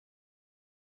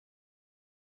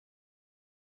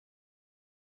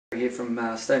here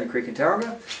from Stoney Creek in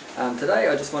Tauranga. Today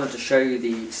I just wanted to show you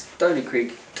the Stoney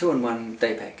Creek 2-in-1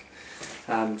 day pack.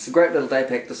 It's a great little day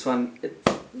pack, this one. It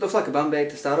looks like a bum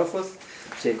bag to start off with,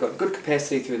 so you've got good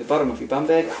capacity through the bottom of your bum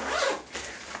bag.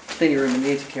 Plenty of room in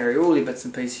there to carry all your bits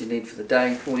and pieces you need for the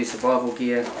day, all your survival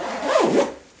gear.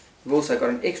 You've also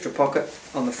got an extra pocket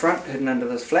on the front hidden under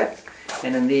this flap,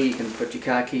 and in there you can put your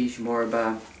car keys, your Mora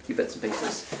bar, your bits and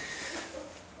pieces.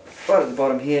 Right at the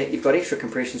bottom here you've got extra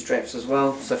compression straps as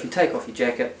well, so if you take off your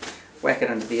jacket, whack it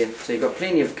under there, so you've got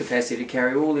plenty of capacity to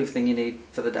carry everything you need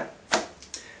for the day.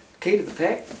 Key to the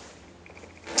pack: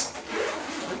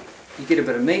 you get a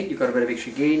bit of meat, you've got a bit of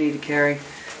extra gear you need to carry.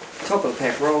 The top of the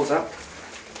pack rolls up.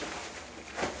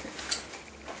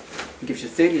 It gives you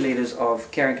 30 litres of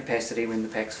carrying capacity when the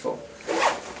pack's full.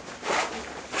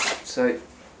 So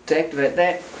to activate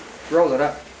that, roll it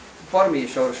up, bottom of your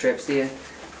shoulder straps there,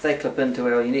 they clip into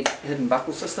our unique hidden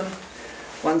buckle system.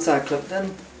 Once they're clipped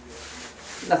in,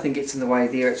 nothing gets in the way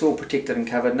there, it's all protected and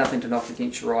covered, nothing to knock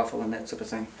against your rifle and that sort of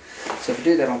thing. So if you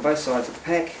do that on both sides of the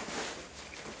pack,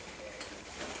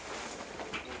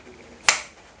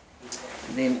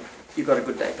 then you've got a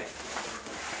good day pack.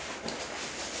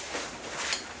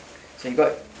 So you've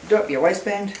got your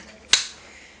waistband,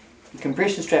 your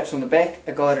compression straps on the back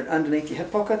are guided underneath your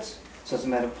hip pockets, so it's a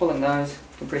matter of pulling those,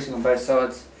 compressing on both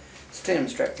sides, sternum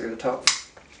strap through the top.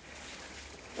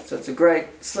 So it's a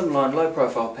great slimline low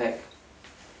profile pack.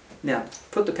 Now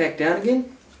put the pack down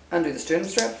again, undo the sternum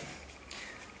strap,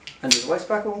 undo the waist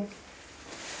buckle,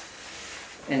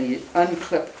 and you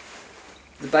unclip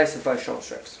the base of both shoulder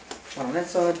straps. One on that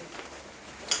side,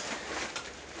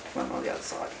 one on the other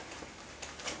side.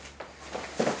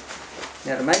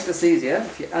 Now to make this easier,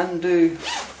 if you undo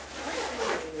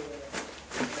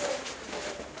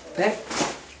the pack,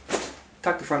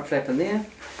 tuck the front flap in there,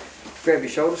 grab your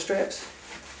shoulder straps,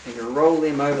 and you roll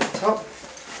them over the top,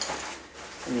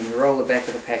 and then you roll the back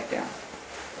of the pack down.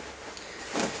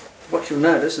 What you'll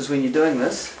notice is when you're doing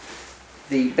this,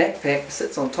 the backpack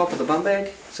sits on top of the bum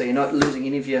bag, so you're not losing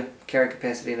any of your carry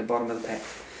capacity in the bottom of the pack.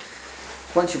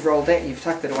 Once you've rolled that and you've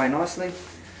tucked it away nicely,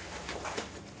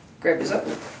 grab your zip,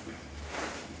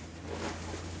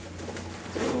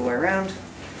 put it all the way around,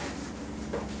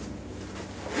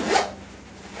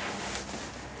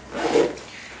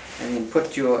 and then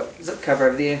put your zip cover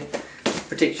over there,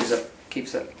 protects your zip,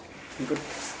 keeps it in good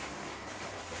place.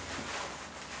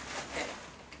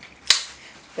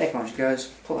 Back on she goes,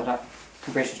 pull it up,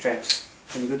 compression straps,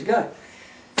 and you're good to go.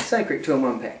 Stoney Creek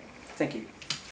 2-in-1 pack. Thank you.